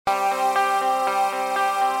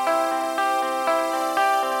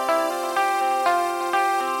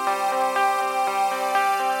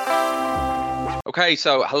Okay,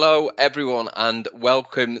 so hello everyone, and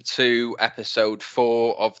welcome to episode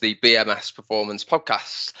 4 of the BMS Performance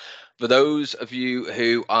Podcast. For those of you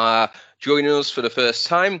who are joining us for the first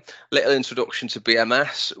time, little introduction to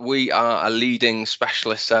BMS. We are a leading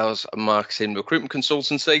specialist sales and marketing recruitment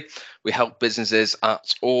consultancy. We help businesses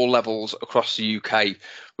at all levels across the UK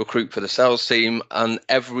recruit for the sales team, and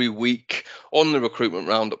every week on the Recruitment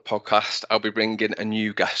Roundup podcast, I'll be bringing a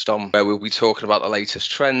new guest on where we'll be talking about the latest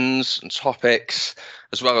trends and topics,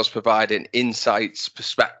 as well as providing insights,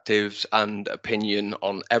 perspectives, and opinion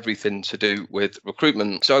on everything to do with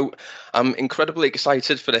recruitment. So I'm incredibly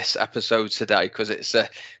excited for this episode today because it's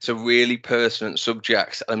a really pertinent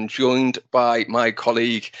subject. I'm joined by my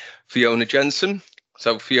colleague, Fiona Jensen.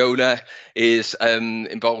 So Fiona is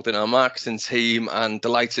involved in our marketing team, and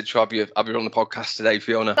delighted to have you on the podcast today,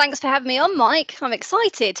 Fiona. Thanks for having me on, Mike. I'm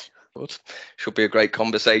excited. Good. Should be a great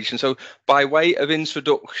conversation. So by way of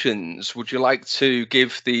introductions, would you like to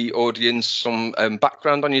give the audience some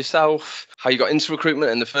background on yourself, how you got into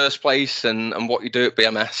recruitment in the first place, and what you do at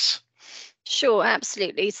BMS? Sure,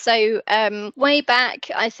 absolutely. So way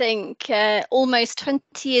back, I think almost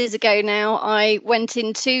 20 years ago now, I went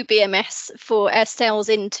into BMS for a sales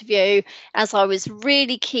interview as I was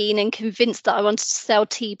really keen and convinced that I wanted to sell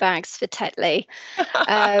tea bags for Tetley.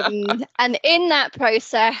 And in that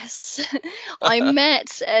process, I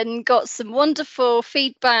met and got some wonderful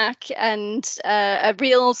feedback and a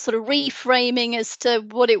real sort of reframing as to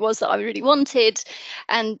what it was that I really wanted.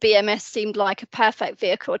 And BMS seemed like a perfect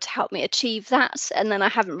vehicle to help me achieve that, and then I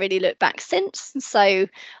haven't really looked back since. So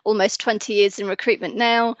almost 20 years in recruitment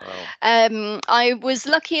now. Wow. I was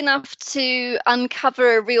lucky enough to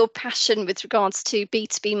uncover a real passion with regards to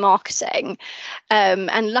B2B marketing,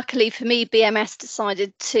 and luckily for me, BMS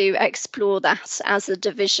decided to explore that as a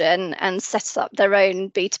division and set up their own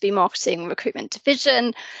B2B marketing recruitment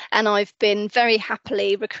division, and I've been very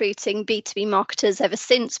happily recruiting B2B marketers ever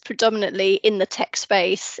since, predominantly in the tech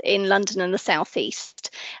space in London and the South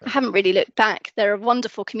East. I haven't really looked back. They're a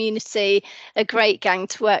wonderful community, a great gang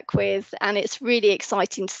to work with, and it's really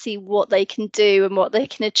exciting to see what they can do and what they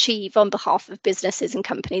can achieve on behalf of businesses and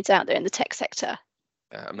companies out there in the tech sector.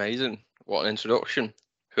 Amazing. What an introduction.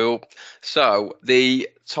 Cool. So the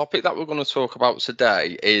topic that we're going to talk about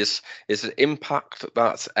today is the impact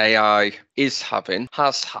that AI is having,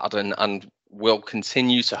 has had, and will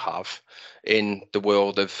continue to have in the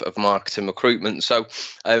world of marketing recruitment. So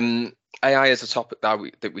AI is a topic that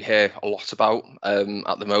we hear a lot about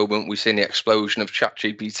at the moment. We've seen the explosion of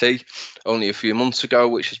ChatGPT only a few months ago,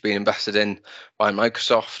 which has been invested in by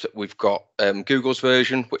Microsoft. We've got Google's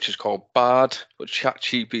version, which is called Bard, but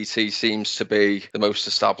ChatGPT seems to be the most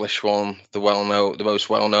established one, the most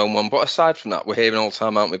well-known one. But aside from that, we're hearing all the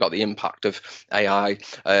time, aren't we, about the impact of AI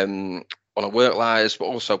on our work lives, but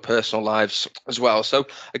also personal lives as well. So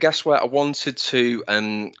I guess where I wanted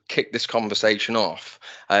to kick this conversation off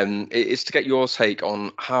is to get your take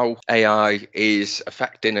on how AI is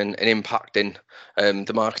affecting and impacting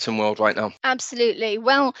the marketing world right now. Absolutely.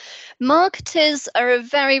 Well, marketers are a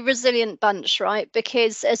very resilient bunch, right?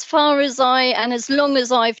 Because as far as as long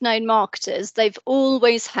as I've known marketers, they've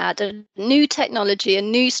always had a new technology, a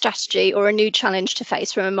new strategy, or a new challenge to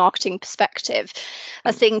face from a marketing perspective.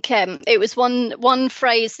 I think it was one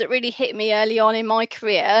phrase that really hit me early on in my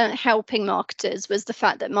career helping marketers was the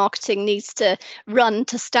fact that marketing needs to run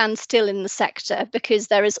to stand still in the sector, because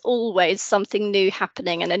there is always something new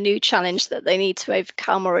happening and a new challenge that they need to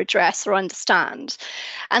overcome or address or understand.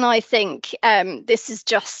 And I think this is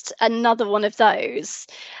just another one of those.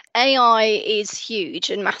 AI is huge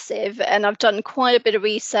and massive, and I've done quite a bit of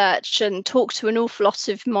research and talked to an awful lot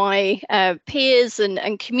of my peers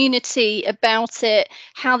and community about it,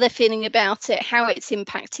 how they're feeling about it, how it's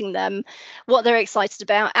impacting them, what they're excited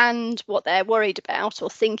about and what they're worried about or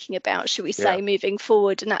thinking about, should we say, moving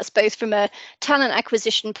forward. And that's both from a talent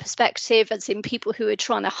acquisition perspective, as in people who are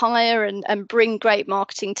trying to hire and bring great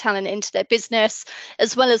marketing talent into their business,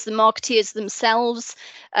 as well as the marketeers themselves,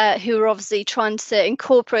 who are obviously trying to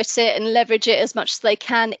incorporate it and leverage it as much as they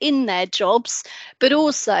can in their jobs, but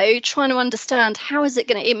also trying to understand how is it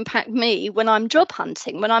going to impact me when I'm job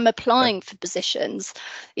hunting, when I'm applying for positions.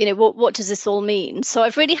 You know, what does this all mean? So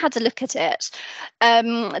I've really had to look at it.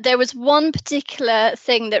 There was one particular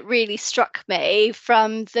thing that really struck me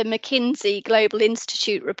from the McKinsey Global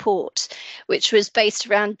Institute report, which was based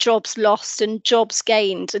around jobs lost and jobs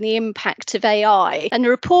gained and the impact of AI. And the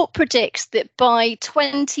report predicts that by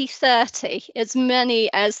 2030, as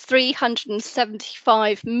many as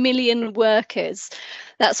 375 million workers,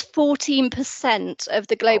 that's 14% of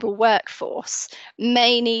the global workforce,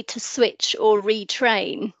 may need to switch or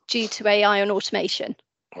retrain due to AI and automation.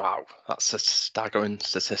 Wow, that's a staggering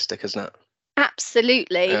statistic, isn't it?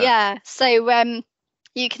 Absolutely, Yeah. yeah. So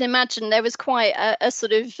you can imagine there was quite a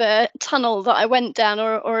sort of tunnel that I went down,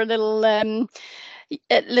 or a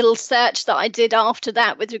little search that I did after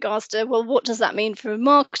that with regards to, well, what does that mean from a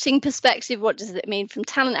marketing perspective? What does it mean from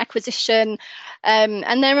talent acquisition?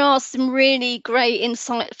 And there are some really great,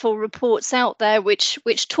 insightful reports out there which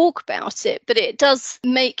talk about it, but it does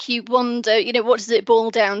make you wonder, what does it boil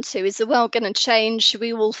down to? Is the world going to change? Should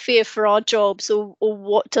we all fear for our jobs, or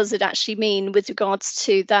what does it actually mean with regards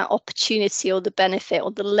to that opportunity or the benefit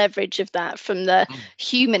or the leverage of that from the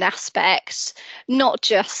human aspect, not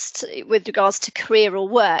just with regards to career or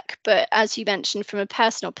work, but as you mentioned, from a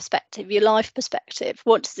personal perspective, your life perspective,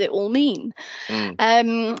 what does it all mean?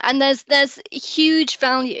 And there's huge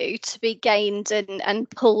value to be gained and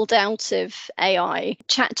pulled out of AI.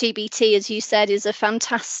 ChatGPT, as you said, is a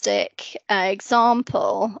fantastic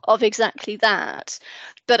example of exactly that.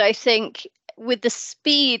 But I think with the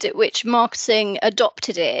speed at which marketing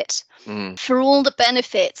adopted it, for all the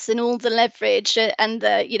benefits and all the leverage and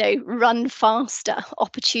the run faster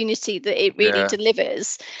opportunity that it really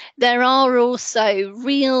delivers, there are also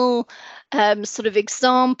real sort of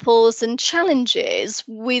examples and challenges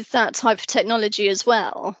with that type of technology as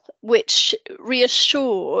well, which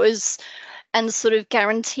reassures and sort of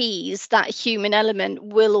guarantees that human element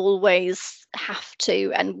will always have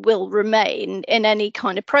to and will remain in any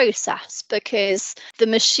kind of process, because the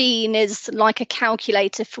machine is like a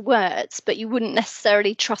calculator for words, but you wouldn't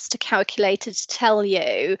necessarily trust a calculator to tell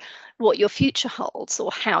you what your future holds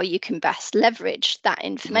or how you can best leverage that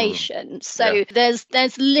information. So there's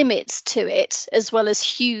limits to it, as well as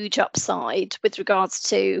huge upside with regards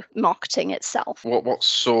to marketing itself. What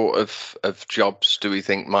sort of jobs do we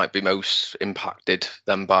think might be most impacted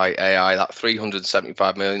then by AI? That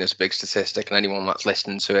 375 million is a big statistic, and anyone that's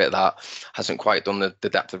listening to it that hasn't quite done the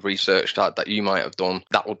depth of research that you might have done,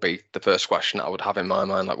 that would be the first question that I would have in my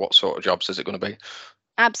mind. Like, what sort of jobs is it going to be?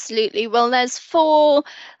 Absolutely. Well, there's 4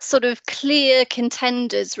 sort of clear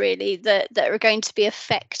contenders really that are going to be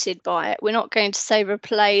affected by it. We're not going to say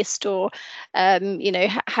replaced or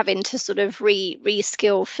having to sort of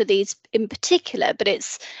reskill for these in particular, but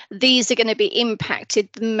these are going to be impacted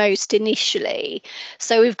the most initially.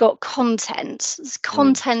 So we've got content.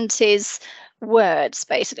 Content is words,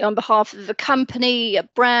 basically, on behalf of a company, a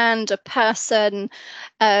brand, a person.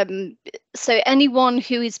 So anyone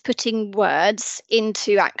who is putting words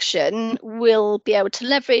into action will be able to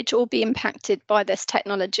leverage or be impacted by this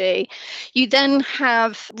technology. You then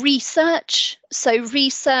have research. So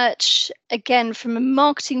research, again, from a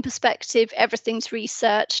marketing perspective, everything's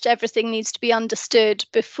researched. Everything needs to be understood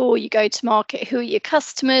before you go to market. Who are your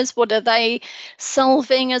customers? What are they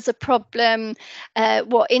solving as a problem?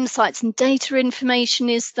 What insights and data information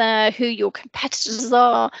is there? Who your competitors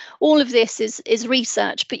are? All of this is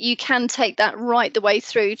research, but you can take that right the way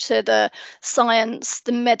through to the science,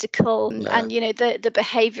 the medical, and the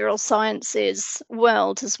behavioral sciences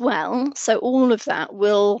world as well. So all of that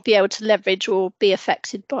will be able to leverage or be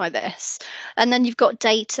affected by this. And then you've got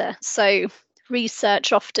data. So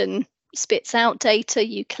research often spits out data,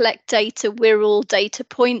 you collect data, we're all data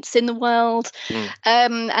points in the world.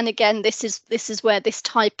 And again, this is where this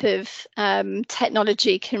type of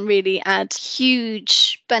technology can really add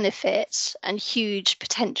huge benefit and huge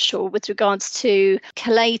potential with regards to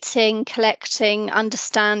collating, collecting,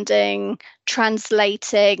 understanding,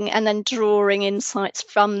 translating, and then drawing insights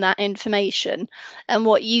from that information. And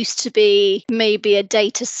what used to be maybe a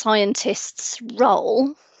data scientist's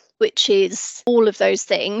role, which is all of those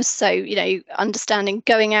things. So, understanding,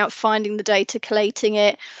 going out, finding the data, collating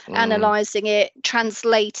it, analysing it,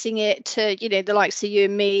 translating it to, the likes of you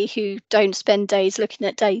and me who don't spend days looking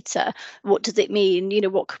at data. What does it mean?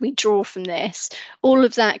 What can we draw from this? All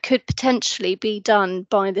of that could potentially be done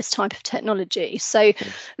by this type of technology. So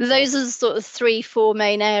those are the sort of 3-4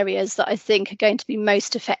 main areas that I think are going to be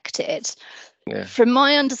most affected. From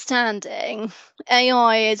my understanding,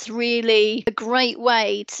 AI is really a great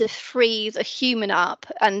way to free the human up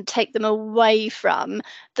and take them away from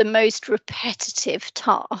the most repetitive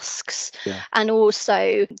tasks, and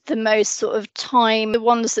also the most sort of time, the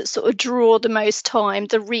ones that sort of draw the most time,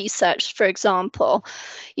 the research, for example.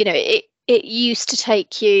 It used to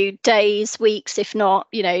take you days, weeks, if not,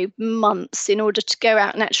 months, in order to go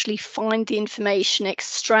out and actually find the information,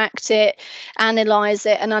 extract it, analyze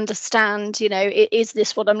it, and understand, is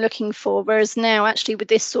this what I'm looking for? Whereas now, actually, with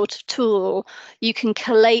this sort of tool, you can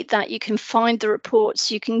collate that, you can find the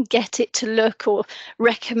reports, you can get it to look or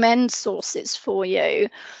recommend sources for you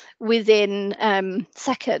within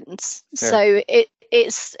seconds. So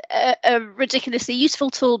it's a ridiculously useful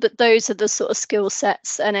tool, but those are the sort of skill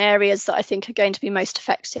sets and areas that I think are going to be most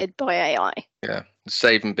affected by AI. Yeah,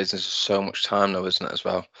 saving businesses so much time though, isn't it, as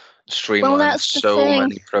well? Well, Streamlining that's the so thing.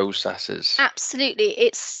 many processes. Absolutely.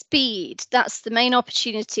 It's speed. That's the main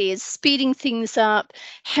opportunity, is speeding things up,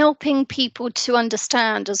 helping people to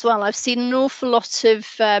understand as well. I've seen an awful lot of,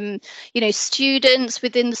 students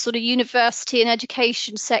within the sort of university and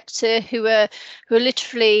education sector who are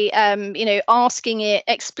literally, asking it,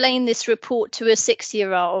 explain this report to a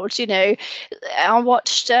 6-year-old. I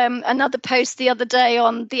watched another post the other day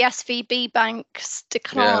on the SVB bank's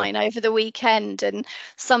decline over the weekend, and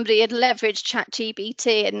somebody had leveraged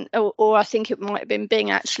ChatGPT, and or I think it might have been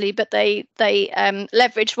Bing actually, but they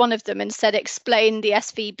leveraged one of them and said, explain the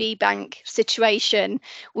SVB bank situation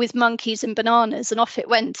with monkeys and bananas, and off it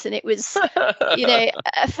went. And it was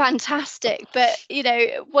fantastic. But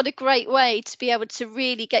what a great way to be able to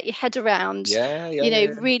really get your head around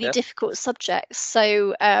really difficult subjects.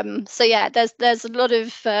 So there's a lot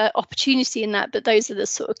of opportunity in that, but those are the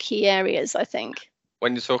sort of key areas, I think.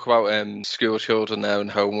 When you talk about school children now and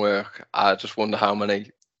homework, I just wonder how many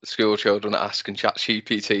school children are asking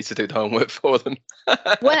ChatGPT to do the homework for them.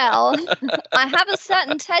 Well, I have a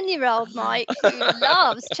certain 10-year-old, Mike, who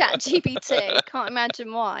loves ChatGPT. Can't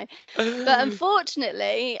imagine why. But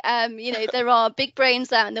unfortunately, there are big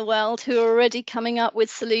brains out in the world who are already coming up with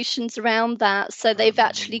solutions around that. So they've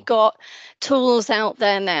actually got tools out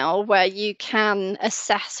there now where you can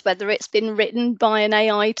assess whether it's been written by an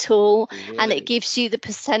AI tool, and it gives you the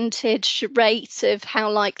percentage rate of how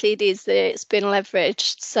likely it is that it's been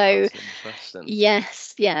leveraged. So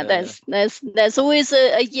yes, there's always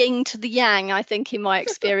a yin to the yang, I think, in my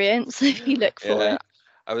experience, if you look for it.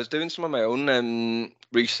 I was doing some of my own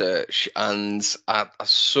research, and I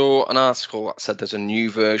saw an article that said there's a new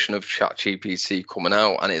version of ChatGPT coming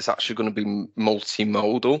out, and it's actually going to be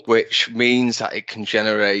multimodal, which means that it can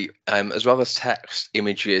generate as well as text,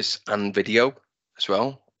 images, and video as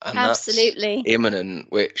well. And absolutely, that's imminent,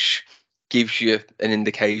 which gives you an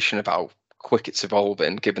indication about quick it's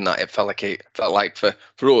evolving, given that it felt like for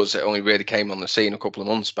us it only really came on the scene a couple of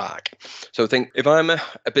months back. So I think if I'm a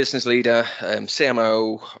business leader,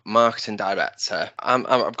 CMO, marketing director,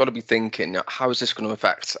 I've got to be thinking, how is this going to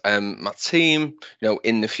affect my team,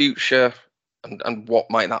 in the future, and what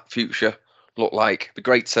might that future look like? It'd be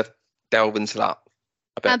great to delve into that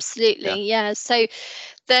a bit. Absolutely, yeah. So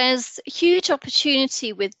there's huge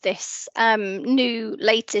opportunity with this new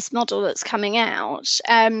latest model that's coming out.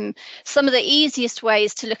 Some of the easiest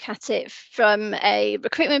ways to look at it from a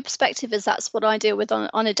recruitment perspective, as that's what I deal with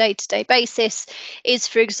on a day-to-day basis, is,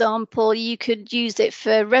 for example, you could use it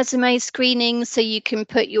for resume screening. So you can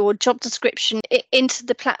put your job description into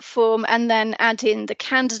the platform and then add in the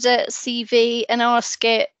candidate CV and ask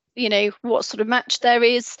it what sort of match there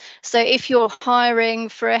is. So if you're hiring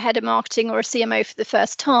for a head of marketing or a CMO for the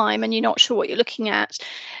first time and you're not sure what you're looking at,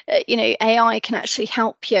 AI can actually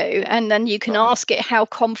help you, and then you can ask it how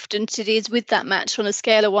confident it is with that match on a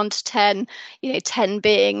scale of 1 to 10, 10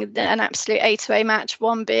 being an absolute A to A match,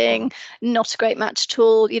 1 being not a great match at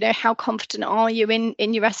all. How confident are you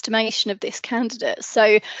in your estimation of this candidate?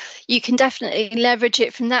 So you can definitely leverage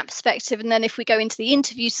it from that perspective. And then if we go into the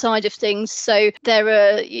interview side of things, so there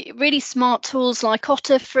are really smart tools like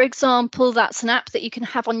Otter, for example. That's an app that you can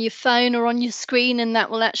have on your phone or on your screen, and that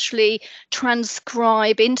will actually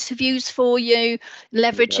transcribe interviews for you,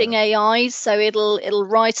 leveraging AI. So it'll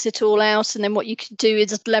write it all out, and then what you can do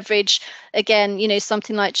is leverage, again,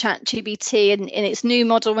 something like ChatGPT in its new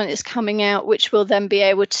model when it's coming out, which will then be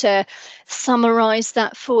able to summarize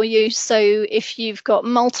that for you. So if you've got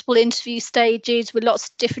multiple interview stages with lots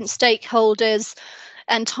of different stakeholders,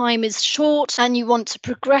 and time is short, and you want to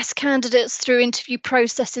progress candidates through interview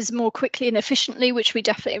processes more quickly and efficiently, which we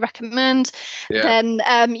definitely recommend, then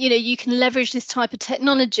you can leverage this type of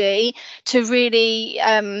technology to really,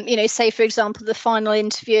 say, for example, the final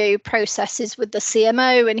interview processes with the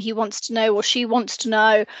CMO, and he wants to know, or she wants to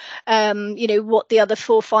know, what the other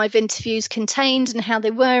 4 or 5 interviews contained and how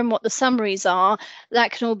they were and what the summaries are.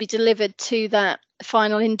 That can all be delivered to that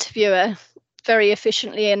final interviewer very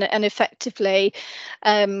efficiently and effectively,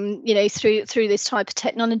 through this type of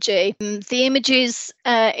technology. The images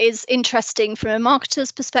is interesting from a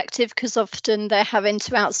marketer's perspective, because often they're having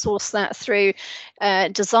to outsource that through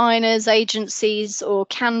designers, agencies, or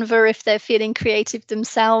Canva if they're feeling creative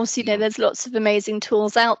themselves. There's lots of amazing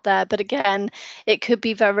tools out there, but again, it could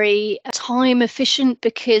be very time efficient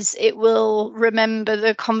because it will remember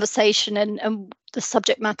the conversation and the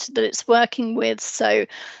subject matter that it's working with. So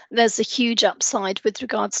there's a huge upside with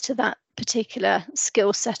regards to that particular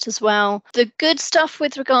skill set as well. The good stuff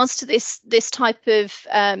with regards to this type of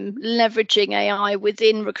leveraging AI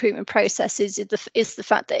within recruitment processes is the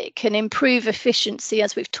fact that it can improve efficiency,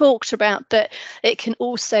 as we've talked about, but it can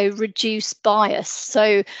also reduce bias.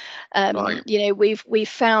 So Right. we've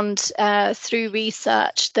found through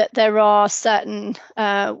research that there are certain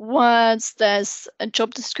words, there's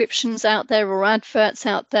job descriptions out there or adverts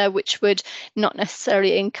out there which would not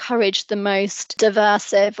necessarily encourage the most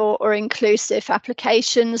diverse or inclusive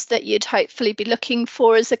applications that you'd hopefully be looking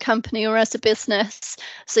for as a company or as a business.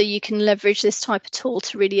 So you can leverage this type of tool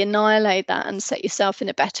to really annihilate that and set yourself in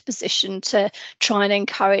a better position to try and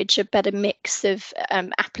encourage a better mix of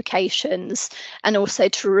applications, and also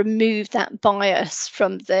to remove that bias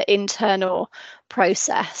from the internal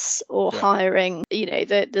process or hiring,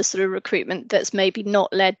 the sort of recruitment that's maybe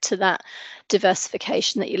not led to that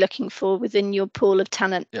diversification that you're looking for within your pool of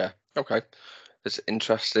talent. Yeah. Okay. It's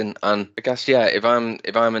interesting. And I guess, if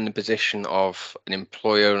I'm in the position of an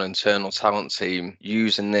employer, an internal talent team,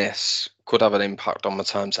 using this could have an impact on my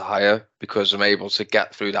time to hire, because I'm able to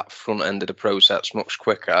get through that front end of the process much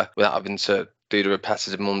quicker without having to do the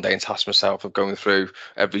repetitive mundane task myself of going through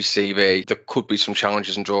every CV. There could be some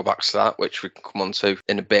challenges and drawbacks to that, which we can come on to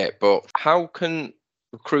in a bit. But how can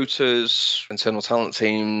recruiters, internal talent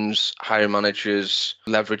teams, hiring managers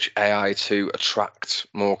leverage AI to attract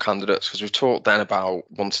more candidates? Because we've talked then about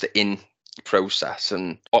once the in process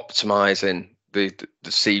and optimizing the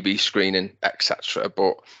CV screening, etc.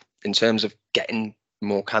 But in terms of getting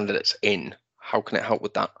more candidates in, how can it help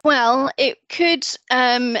with that? Well, it could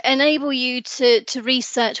enable you to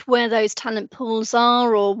research where those talent pools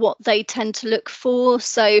are or what they tend to look for.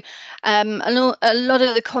 So a lot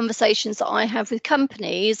of the conversations that I have with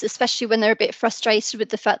companies, especially when they're a bit frustrated with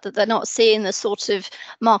the fact that they're not seeing the sort of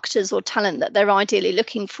marketers or talent that they're ideally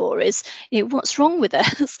looking for, is, what's wrong with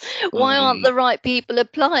us? Why aren't the right people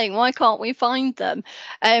applying? Why can't we find them?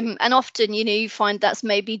 And often, you find that's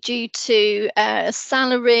maybe due to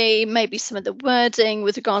salary, maybe some of the wording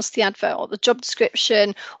with regards to the advert or the job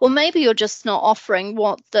description, or maybe you're just not offering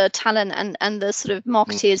what the talent and the sort of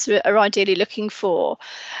marketers are ideally looking for.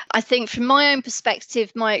 I think from my own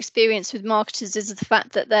perspective, my experience with marketers is the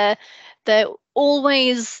fact that they're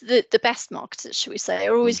always the best marketers, should we say,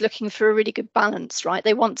 are always looking for a really good balance, right?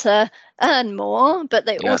 They want to earn more, but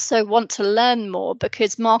they also want to learn more,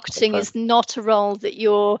 because marketing is not a role that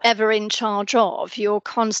you're ever in charge of. You're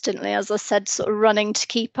constantly, as I said, sort of running to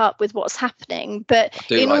keep up with what's happening. But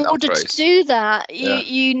in order to do that,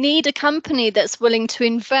 you need a company that's willing to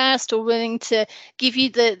invest or willing to give you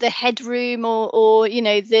the headroom or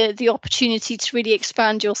the opportunity to really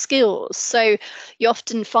expand your skills. So you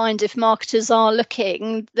often find if marketers are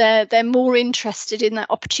looking, they're more interested in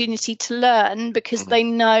that opportunity to learn, because they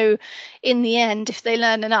know in the end, if they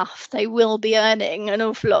learn enough, they will be earning an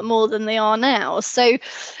awful lot more than they are now. So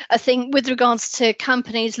I think with regards to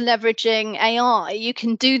companies leveraging AI, you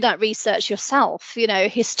can do that research yourself.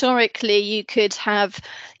 Historically, you could have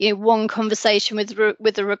one conversation with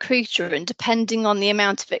a recruiter, and depending on the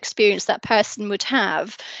amount of experience that person would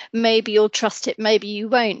have, maybe you'll trust it, maybe you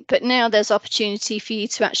won't. But now there's opportunity for you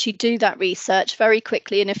to actually do that research very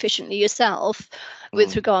quickly and efficiently yourself,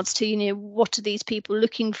 with regards to what are these people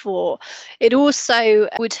looking for. It also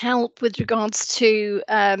would help with regards to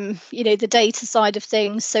the data side of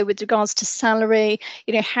things. So with regards to salary,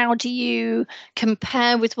 how do you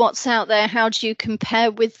compare with what's out there? How do you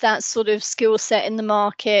compare with that sort of skill set in the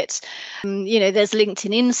market? There's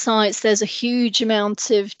LinkedIn Insights, there's a huge amount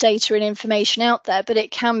of data and information out there, but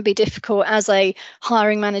it can be difficult as a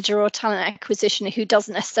hiring manager or talent acquisition who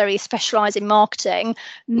doesn't necessarily specialize in marketing,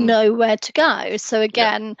 know where to go. So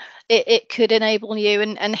again, it could enable you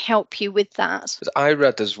and help you with that. I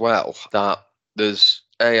read as well that there's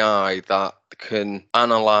AI that can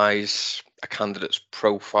analyze a candidate's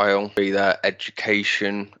profile, be their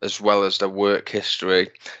education as well as their work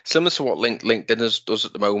history. Similar to what LinkedIn does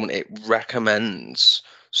at the moment, it recommends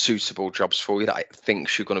suitable jobs for you that it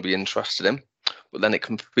thinks you're going to be interested in. But then it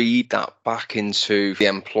can feed that back into the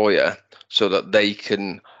employer so that they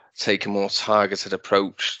can take a more targeted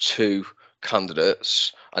approach to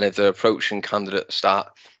candidates. And if they're approaching candidates that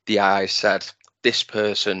the AI said this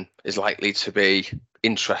person is likely to be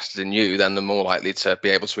interested in you, then they're more likely to be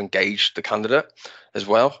able to engage the candidate as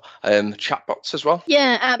well. Chatbots as well.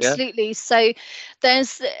 Yeah, absolutely. Yeah. So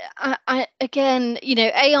there's again,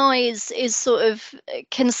 AI is sort of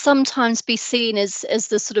can sometimes be seen as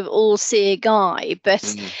the sort of all-seeing guy,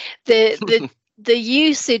 but the the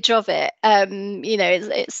usage of it,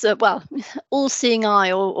 it's well, all-seeing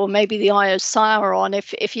eye, or maybe the eye of Sauron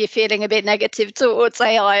if you're feeling a bit negative towards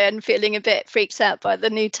AI and feeling a bit freaked out by the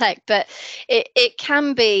new tech. But it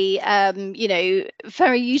can be,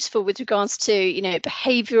 very useful with regards to,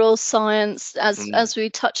 behavioral science, as we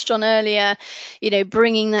touched on earlier,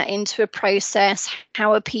 bringing that into a process.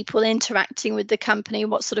 How are people interacting with the company?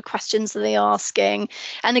 What sort of questions are they asking?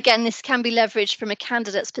 And again, this can be leveraged from a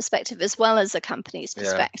candidate's perspective as well as a company's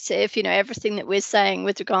perspective. Everything that we're saying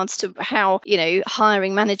with regards to how,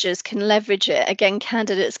 hiring managers can leverage it. Again,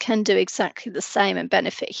 candidates can do exactly the same and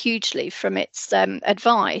benefit hugely from its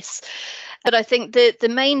advice. But I think the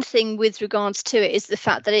main thing with regards to it is the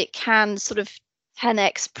fact that it can sort of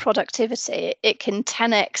 10x productivity. It can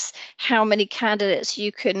 10x how many candidates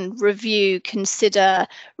you can review, consider,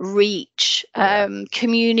 reach,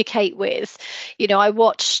 communicate with. I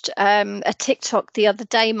watched a TikTok the other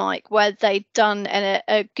day, Mike, where they'd done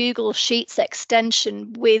a Google Sheets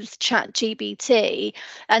extension with ChatGPT,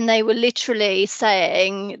 and they were literally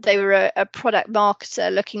saying they were a product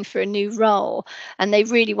marketer looking for a new role, and they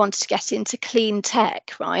really wanted to get into clean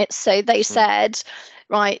tech, right? So they said,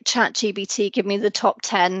 right, ChatGPT, give me the top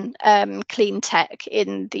 10 clean tech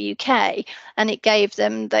in the UK. And it gave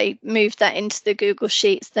them, they moved that into the Google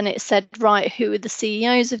Sheets. Then it said, right, who are the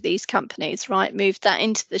CEOs of these companies? Right, moved that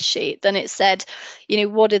into the sheet. Then it said,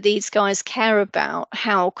 what do these guys care about?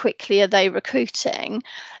 How quickly are they recruiting?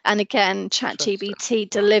 And again, ChatGPT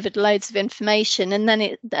delivered loads of information. And then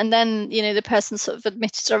the person sort of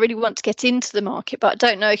admitted, I really want to get into the market, but I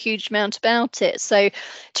don't know a huge amount about it. So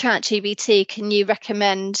ChatGPT, can you recommend,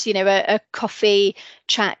 a coffee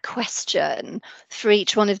chat question for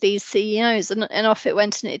each one of these CEOs? And off it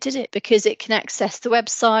went, and it did it, because it can access the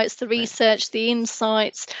websites, the research, the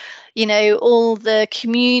insights, all the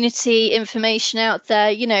community information out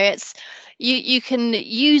there. It's you can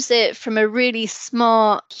use it from a really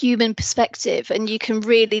smart human perspective, and you can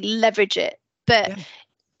really leverage it. But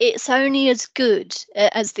it's only as good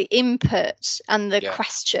as the input and the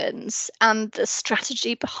questions and the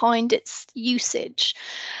strategy behind its usage.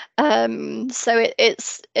 So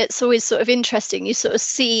it's always sort of interesting. You sort of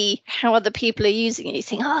see how other people are using it. You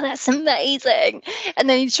think, oh, that's amazing. And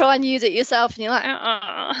then you try and use it yourself, and you're like,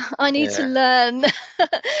 I need to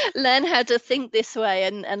learn how to think this way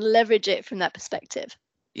and leverage it from that perspective.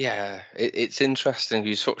 Yeah, it's interesting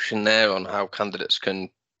you touched in there on how candidates can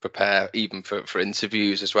prepare even for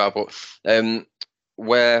interviews as well. But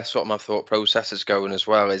where sort of my thought process is going as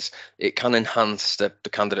well is it can enhance the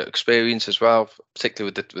candidate experience as well,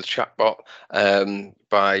 particularly with chatbot,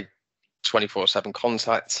 by 24/7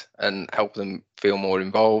 contact and help them feel more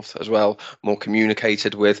involved as well, more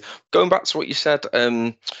communicated with. Going back to what you said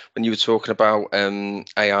when you were talking about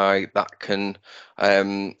AI that can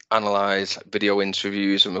analyze video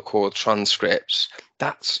interviews and record transcripts,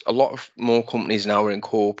 that's a lot of more companies now are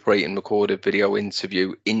incorporating recorded video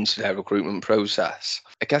interview into their recruitment process.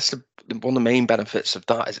 I guess one of the main benefits of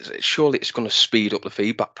that is surely it's going to speed up the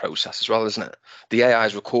feedback process as well, isn't it? The AI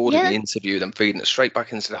is recording the interview, then feeding it straight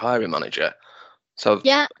back into the hiring manager. So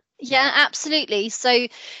yeah, absolutely. So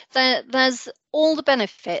there's all the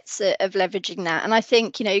benefits of leveraging that. And I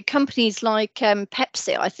think, companies like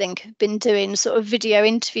Pepsi, I think, have been doing sort of video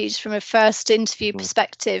interviews from a first interview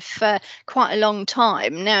perspective for quite a long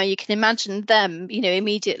time. Now you can imagine them,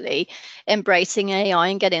 immediately embracing AI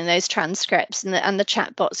and getting those transcripts and the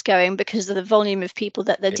chatbots going because of the volume of people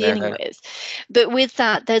that they're dealing with. But with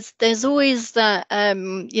that, there's always that,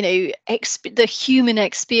 the human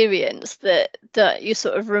experience that you're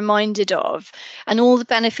sort of reminded of, and all the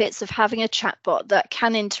benefits of having a chatbot that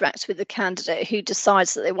can interact with the candidate who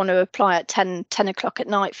decides that they want to apply at 10 o'clock at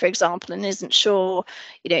night, for example, and isn't sure,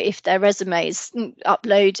 if their resume is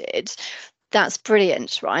uploaded. That's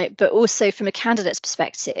brilliant, right? But also from a candidate's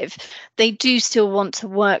perspective, they do still want to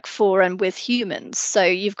work for and with humans. So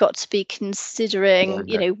you've got to be considering,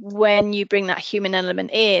 when you bring that human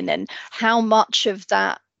element in and how much of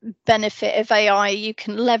that benefit of AI you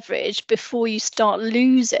can leverage before you start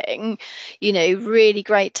losing, really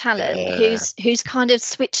great talent who's kind of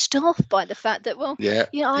switched off by the fact that,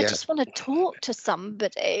 I just want to talk to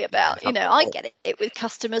somebody about, I get it with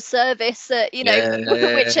customer service,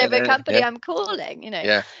 whichever company I'm calling,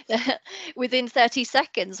 within 30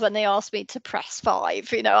 seconds when they ask me to press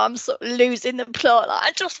 5, I'm sort of losing the plot. Like,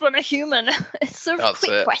 I just want a human. It's a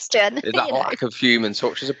quick question. Is that lack of human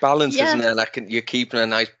touch? There's a balance, isn't there? Like you're keeping a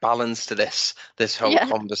nice balance to this whole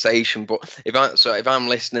conversation. But if I'm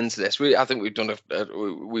listening to this, I think we've done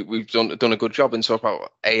a good job in talking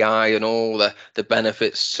about AI and all the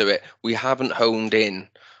benefits to it. We haven't honed in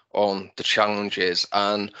on the challenges,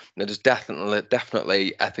 and there's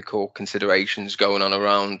definitely ethical considerations going on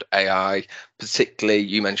around AI. Particularly,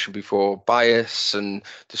 you mentioned before, bias and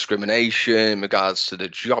discrimination in regards to the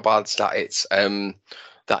job ads that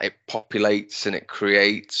it populates and it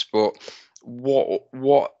creates. But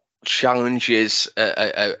what challenges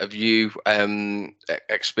have you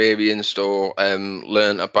experienced or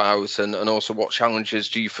learned about, and also what challenges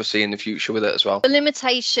do you foresee in the future with it as well? The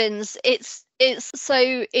limitations, it's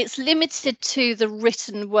limited to the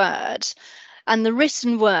written word. And the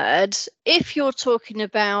written word, if you're talking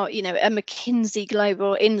about, a McKinsey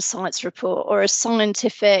Global Insights report or a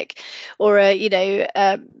scientific or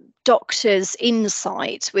a doctor's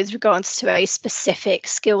insight with regards to a specific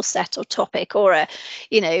skill set or topic, or a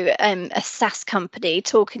SaaS company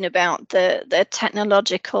talking about the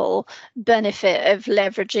technological benefit of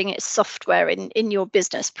leveraging its software in your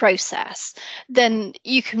business process, then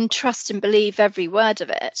you can trust and believe every word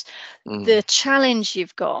of it. The challenge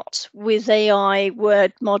you've got with AI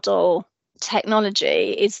word model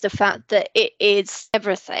technology is the fact that it is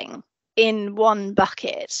everything in one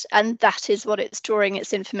bucket, and that is what it's drawing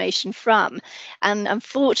its information from. And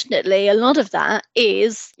unfortunately, a lot of that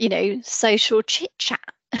is, social chit chat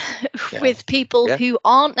with people who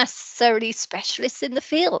aren't necessarily specialists in the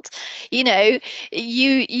field.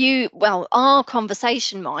 Well, our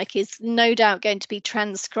conversation, Mike, is no doubt going to be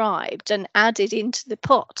transcribed and added into the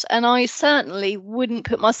pot, and I certainly wouldn't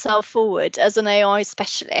put myself forward as an AI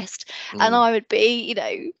specialist, and I would be,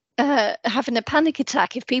 having a panic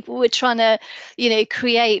attack if people were trying to,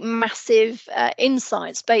 create massive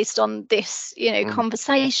insights based on this,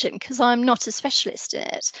 conversation, because I'm not a specialist in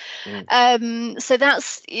it. So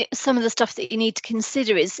that's some of the stuff that you need to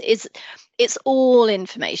consider is it's all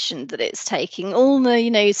information that it's taking, all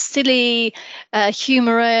the, silly,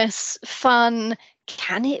 humorous, fun.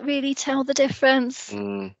 Can it really tell the difference?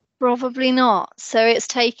 Probably not. So it's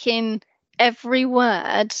taking every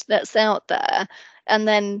word that's out there and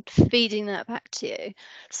then feeding that back to you.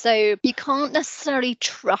 So you can't necessarily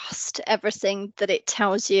trust everything that it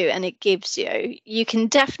tells you and it gives you. You can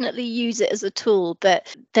definitely use it as a tool,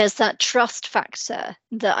 but there's that trust factor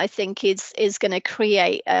that I think is going to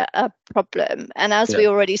create a problem. And as we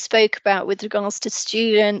already spoke about with regards to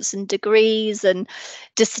students and degrees and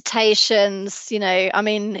dissertations,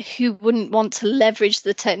 who wouldn't want to leverage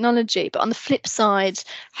the technology? But on the flip side,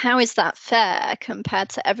 how is that fair compared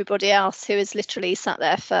to everybody else who is literally sat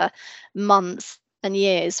there for months and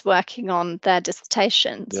years working on their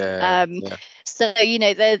dissertations? So,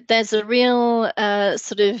 there's a real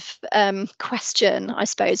sort of question, I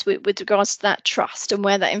suppose, with regards to that trust and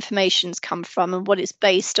where that information's come from and what it's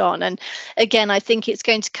based on. And again, I think it's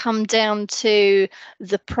going to come down to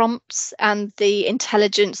the prompts and the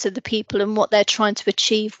intelligence of the people and what they're trying to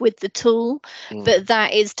achieve with the tool. But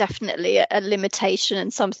that is definitely a limitation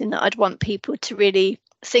and something that I'd want people to really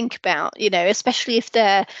think about, especially if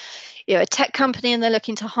they're a tech company and they're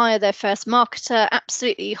looking to hire their first marketer.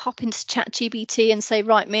 Absolutely hop into ChatGPT and say,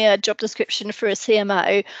 write me a job description for a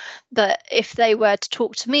CMO. But if they were to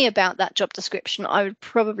talk to me about that job description, I would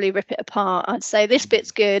probably rip it apart. I'd say this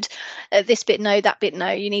bit's good, this bit no, that bit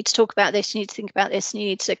no. You need to talk about this, you need to think about this, and you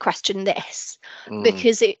need to question this,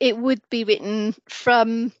 because it would be written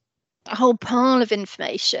from a whole pile of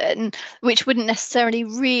information which wouldn't necessarily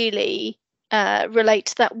really relate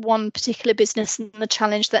to that one particular business and the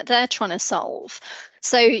challenge that they're trying to solve.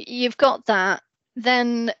 So you've got that.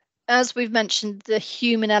 Then, as we've mentioned, the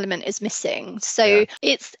human element is missing. So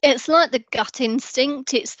it's like the gut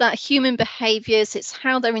instinct. It's that human behaviors. It's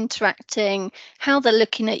how they're interacting, how they're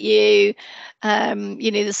looking at you.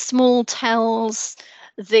 The small tells,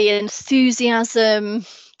 the enthusiasm,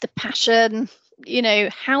 the passion.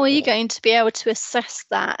 How are you going to be able to assess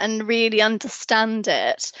that and really understand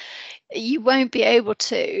it? You won't be able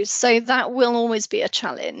to. So that will always be a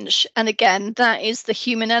challenge. And again, that is the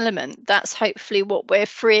human element. That's hopefully what we're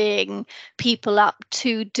freeing people up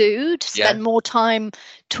to do, to spend more time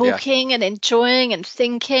talking and enjoying and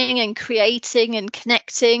thinking and creating and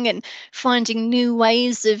connecting and finding new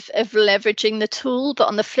ways of leveraging the tool. But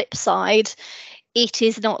on the flip side, it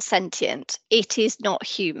is not sentient. It is not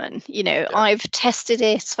human. I've tested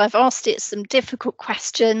it. I've asked it some difficult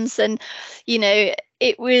questions, and,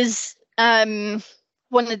 it was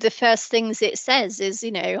one of the first things it says is,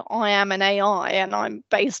 I am an AI and I'm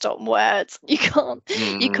based on words. You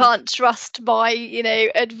can't trust my,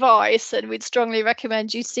 advice, and we'd strongly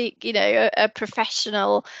recommend you seek, a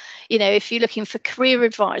professional. If you're looking for career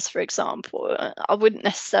advice, for example, I wouldn't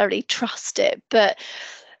necessarily trust it, but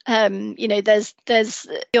There's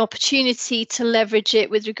the opportunity to leverage it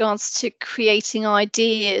with regards to creating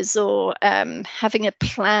ideas or having a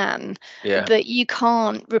plan, but you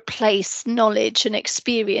can't replace knowledge and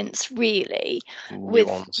experience really with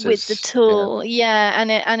the tool.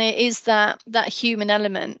 And it is that human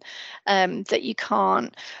element that you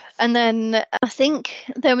can't. And then I think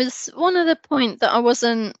there was one other point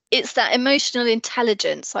that it's that emotional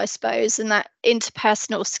intelligence, I suppose, and that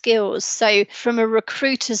interpersonal skills. So from a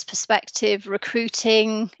recruiter's perspective,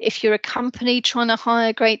 recruiting, if you're a company trying to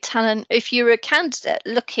hire great talent, if you're a candidate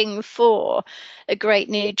looking for a great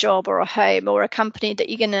new job or a home or a company that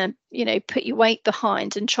you're going to, put your weight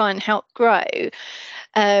behind and try and help grow,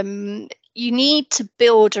 you need to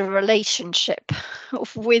build a relationship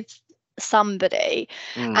with somebody,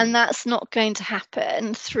 and that's not going to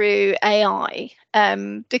happen through AI,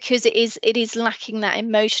 because it is lacking that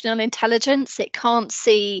emotional intelligence. It can't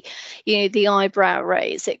see, the eyebrow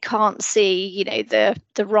raise. It can't see,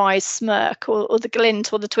 the wry smirk or the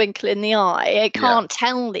glint or the twinkle in the eye. It can't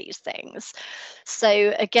tell these things.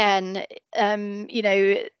 So again,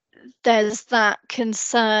 there's that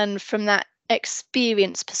concern from that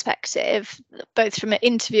experience perspective, both from an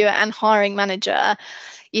interviewer and hiring manager.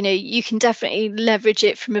 You can definitely leverage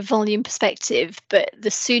it from a volume perspective, but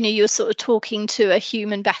the sooner you're sort of talking to a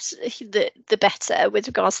human better, the better, with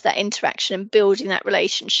regards to that interaction and building that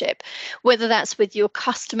relationship, whether that's with your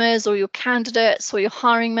customers or your candidates or your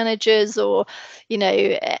hiring managers or,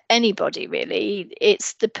 anybody really.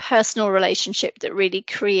 It's the personal relationship that really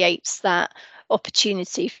creates that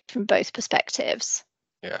opportunity from both perspectives.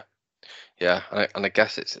 Yeah, and I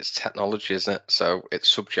guess it's technology, isn't it? So it's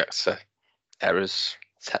subject to errors,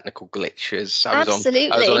 technical glitches. I was on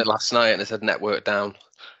it last night and it said network down.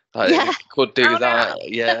 It could do that. No.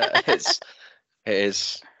 Yeah, it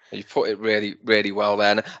is. You put it really, really well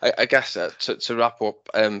there. And I guess to wrap up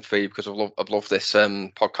for you, because I've loved this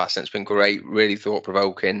podcast, and it's been great, really thought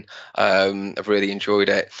provoking. I've really enjoyed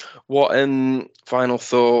it. What final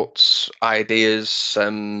thoughts, ideas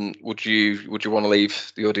would you want to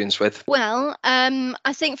leave the audience with? Well,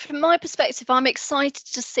 I think from my perspective, I'm excited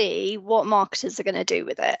to see what marketers are going to do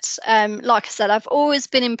with it. Like I said, I've always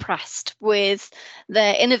been impressed with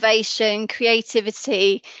their innovation,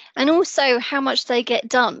 creativity, and also how much they get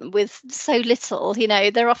done with so little.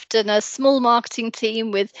 They're often a small marketing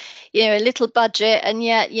team with a little budget, and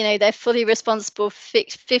yet they're fully responsible for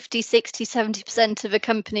 50, 60, 70% of a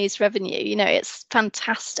company's revenue. It's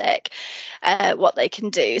fantastic what they can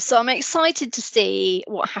do. So I'm excited to see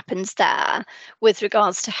what happens there with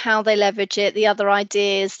regards to how they leverage it, the other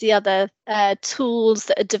ideas, the other tools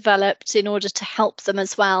that are developed in order to help them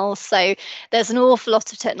as well. So there's an awful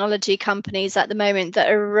lot of technology companies at the moment that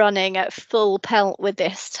are running at full pelt with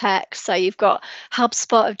this tech. So you've got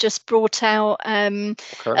HubSpot have just brought out a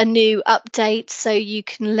new update, so you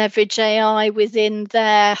can leverage AI within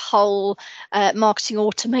their whole marketing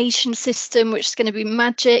automation system, which is going to be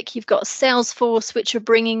magic. You've got Salesforce, which are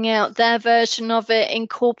bringing out their version of it,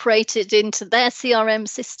 incorporated into their CRM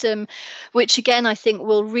system, which again I think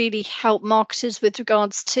will really help marketers with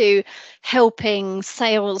regards to helping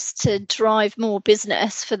sales to drive more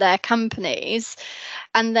business for their companies.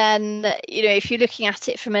 And then, if you're looking at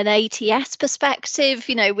it from an ATS perspective,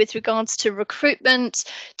 with regards to recruitment,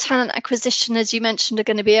 talent acquisition, as you mentioned, are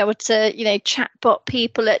going to be able to, chatbot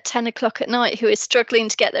people at 10 o'clock at night who are struggling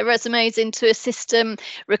to get their resumes into a system.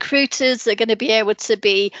 Recruiters are going to be able to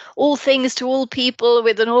be all things to all people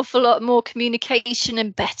with an awful lot more communication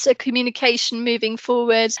and better communication moving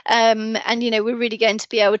forward. And, we're really going to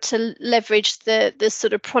be able to leverage the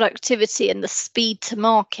sort of productivity and the speed to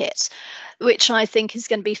market, which I think is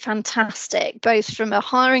going to be fantastic, both from a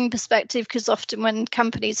hiring perspective, because often when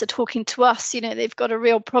companies are talking to us, they've got a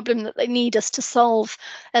real problem that they need us to solve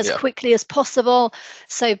as quickly as possible.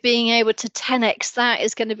 So being able to 10x that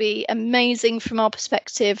is going to be amazing from our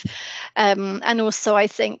perspective. And also, I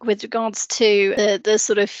think with regards to the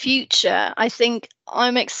sort of future, I think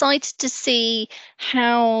I'm excited to see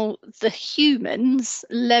how the humans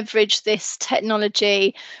leverage this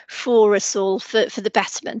technology for us all, for the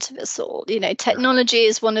betterment of us all. Technology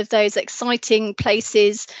is one of those exciting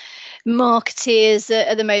places. Marketeers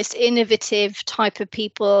are the most innovative type of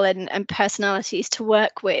people and personalities to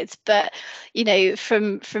work with. But,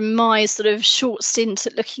 from my sort of short stint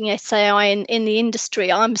at looking at AI in the industry,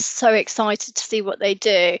 I'm so excited to see what they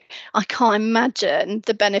do. I can't imagine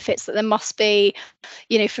the benefits that there must be,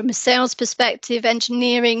 from a sales perspective,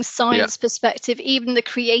 engineering, science perspective, even the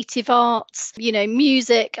creative arts,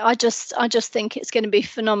 music. I just think it's going to be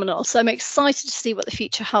phenomenal. So I'm excited to see what the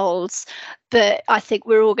future holds. but I think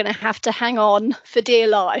we're all going to have to hang on for dear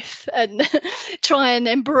life and try and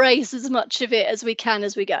embrace as much of it as we can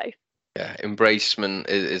as we go. Yeah, embracement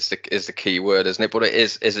is the key word, isn't it? But it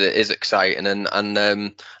is exciting,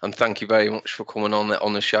 and thank you very much for coming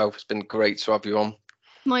on the show. It's been great to have you on.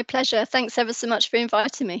 My pleasure. Thanks ever so much for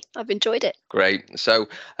inviting me. I've enjoyed it. Great. So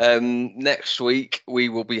next week we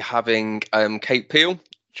will be having Kate Peel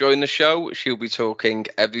join the show. She'll be talking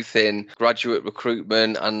everything graduate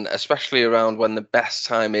recruitment, and especially around when the best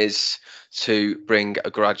time is to bring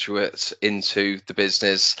a graduate into the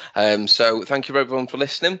business. So thank you everyone for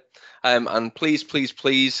listening. And please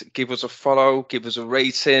give us a follow, give us a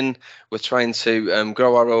rating. We're trying to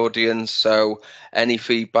grow our audience. So any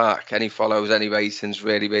feedback, any follows, any ratings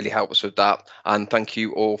really help us with that. And thank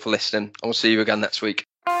you all for listening. And we'll see you again next week.